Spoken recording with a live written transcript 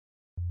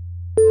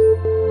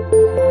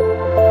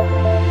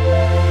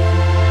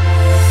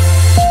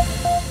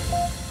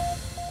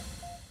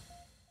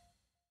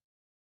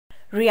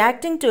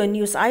Reacting to a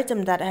news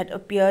item that had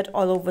appeared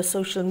all over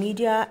social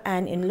media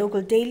and in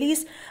local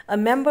dailies, a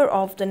member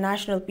of the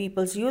National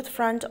People's Youth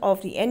Front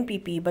of the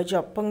NPP,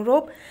 Bajop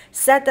Pangrop,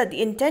 said that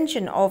the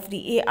intention of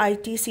the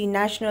Aitc'S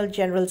National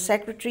General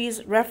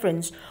Secretary's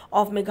reference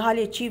of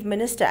Meghalaya Chief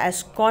Minister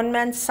as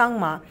conman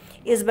Sangma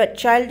is but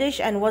childish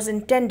and was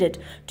intended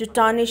to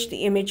tarnish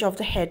the image of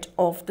the head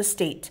of the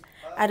state.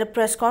 At a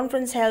press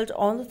conference held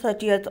on the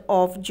 30th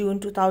of June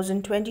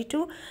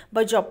 2022,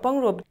 Bajop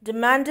Pangrop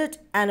demanded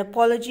an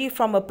apology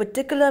from a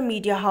particular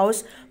media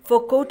house for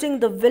quoting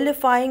the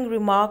vilifying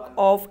remark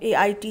of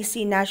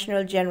Aitc'S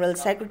National General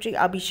Secretary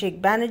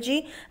Abhishek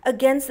Banerjee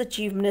against the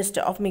Chief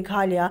Minister of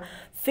Meghalaya,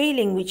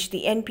 failing which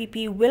the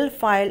NPP will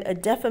file a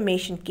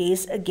defamation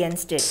case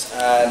against it.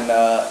 And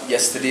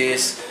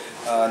yesterday's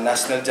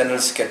National General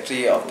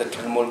Secretary of the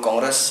Trinamool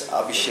Congress,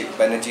 Abhishek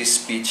Banerjee's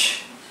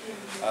speech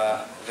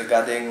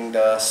regarding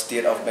the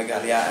state of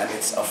Meghalaya and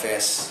its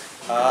affairs.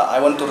 I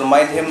want to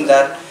remind him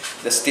that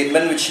the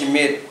statement which he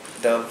made,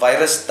 the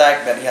virus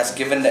tag that he has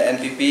given the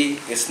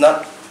NPP, is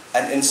not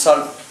an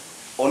insult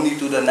only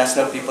to the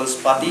National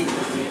People's Party,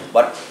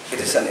 but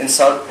it is an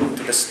insult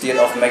to the state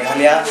of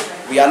Meghalaya.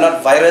 We are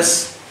not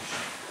virus,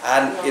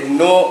 and in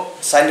no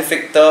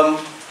scientific term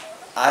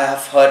I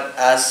have heard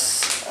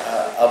as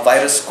a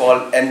virus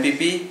called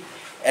NPP.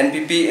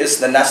 NPP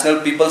is the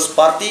National People's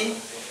Party,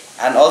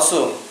 and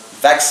also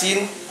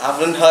vaccine. I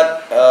haven't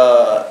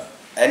heard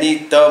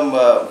any term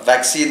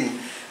vaccine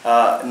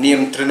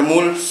named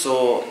Trinamool,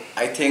 so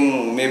I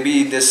think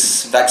maybe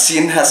this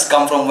vaccine has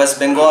come from West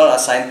Bengal, a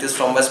scientist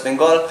from West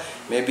Bengal.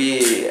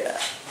 Maybe,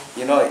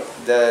 you know,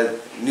 the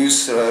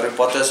news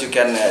reporters, you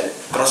can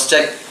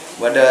cross-check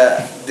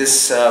whether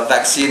this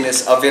vaccine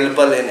is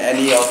available in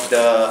any of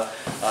the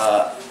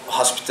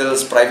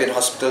hospitals, private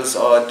hospitals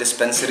or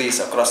dispensaries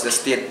across the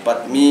state.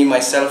 But me,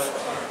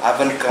 myself, I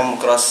haven't come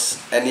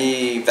across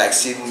any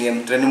vaccine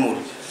named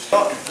Trinamool.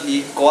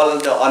 He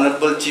called the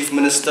Honorable Chief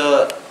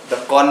Minister the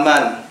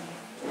conman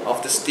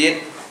of the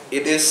state.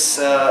 It is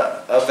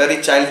a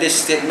very childish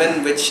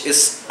statement which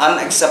is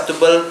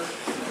unacceptable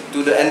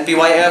to the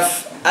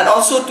Npyf and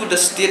also to the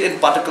state in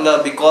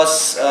particular,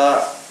 because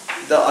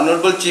the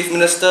Honorable Chief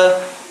Minister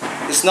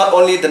is not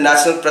only the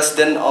National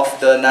President of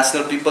the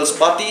National People's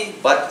Party,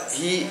 but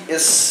he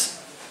is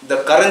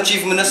the current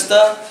Chief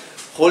Minister,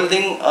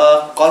 holding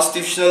a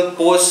constitutional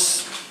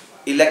post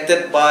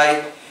elected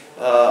by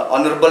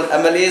honorable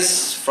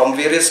MLAs from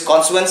various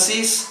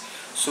constituencies.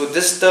 So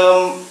this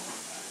term,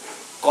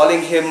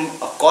 calling him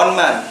a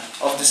conman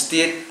of the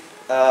state,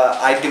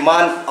 I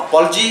demand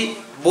apology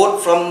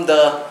both from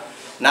the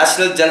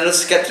National General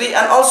Secretary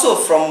and also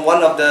from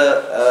one of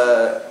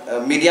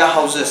the media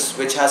houses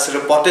which has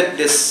reported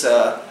this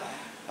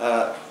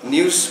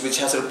news, which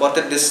has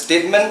reported this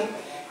statement,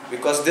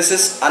 because this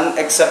is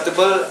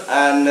unacceptable.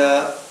 And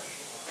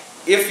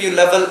if you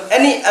level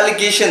any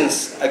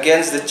allegations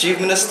against the Chief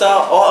Minister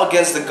or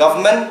against the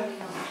government,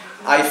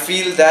 I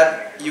feel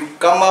that you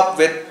come up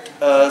with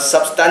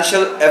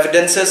substantial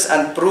evidences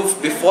and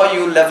proof before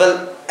you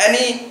level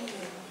any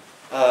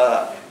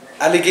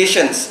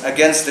allegations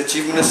against the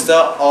Chief Minister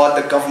or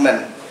the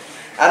government.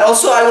 And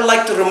also I would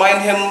like to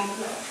remind him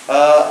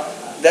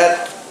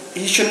that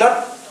he should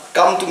not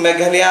come to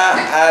Meghalaya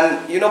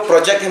and, you know,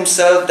 project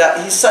himself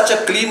that he's such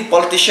a clean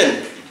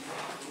politician.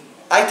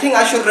 I think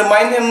I should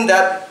remind him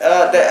that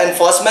the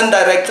Enforcement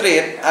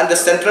Directorate and the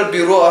Central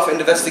Bureau of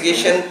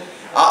Investigation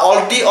are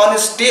already on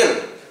his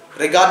tail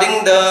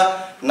regarding the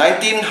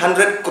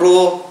 1900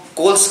 crore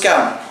coal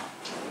scam.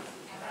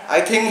 I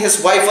think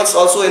his wife was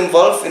also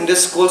involved in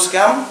this coal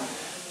scam.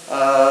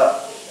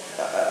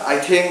 I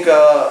think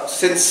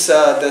since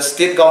the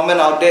state government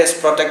out there is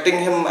protecting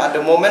him at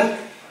the moment,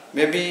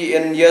 maybe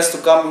in years to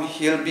come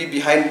he'll be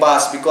behind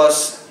bars,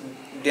 because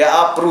there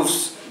are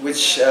proofs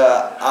which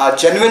are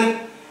genuine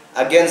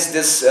against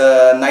this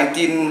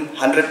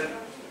 1900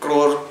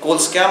 crore coal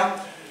scam.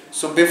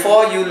 So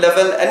before you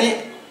level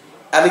any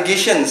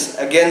allegations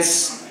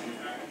against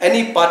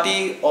any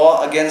party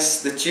or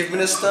against the Chief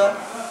Minister,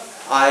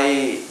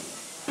 I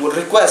would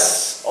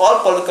request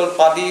all political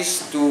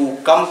parties to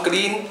come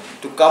clean,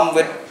 to come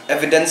with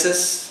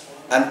evidences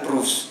and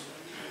proofs.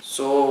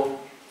 So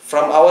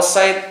from our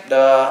side,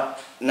 the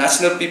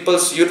National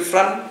People's Youth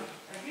Front,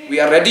 we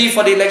are ready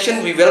for the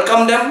election. We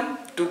welcome them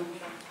to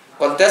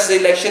contest the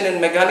election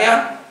in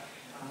Meghalaya,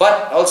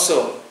 but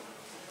also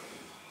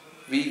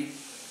we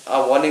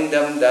are warning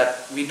them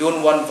that we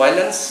don't want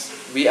violence.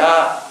 We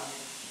are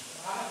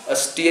a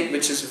state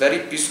which is very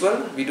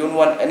peaceful. We don't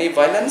want any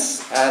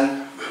violence,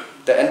 and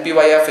the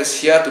Npyf is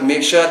here to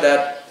make sure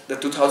that the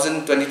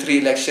 2023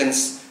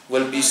 elections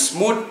will be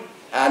smooth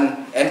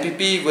and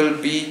NPP will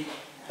be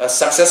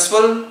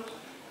successful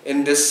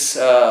in this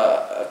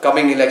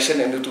coming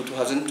election in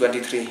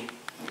 2023.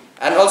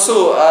 And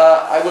also,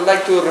 I would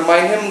like to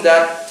remind him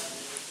that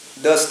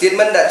the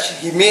statement that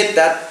he made,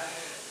 that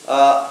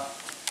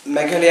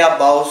Meghalaya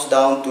bows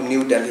down to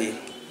New Delhi.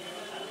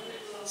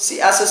 See,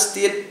 as a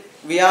state,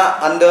 we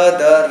are under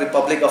the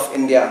Republic of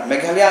India.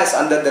 Meghalaya is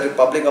under the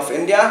Republic of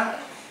India.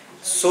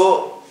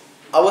 So,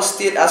 our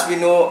state, as we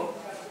know,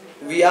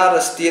 we are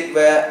a state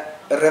where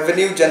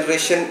revenue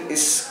generation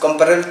is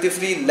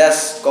comparatively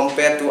less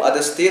compared to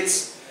other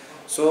states.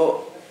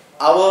 So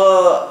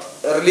our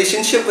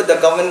relationship with the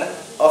government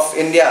of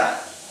India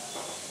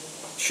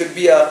should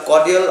be a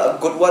cordial, a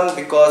good one,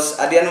 because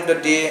at the end of the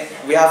day,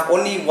 we have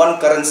only one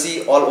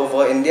currency all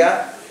over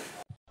India.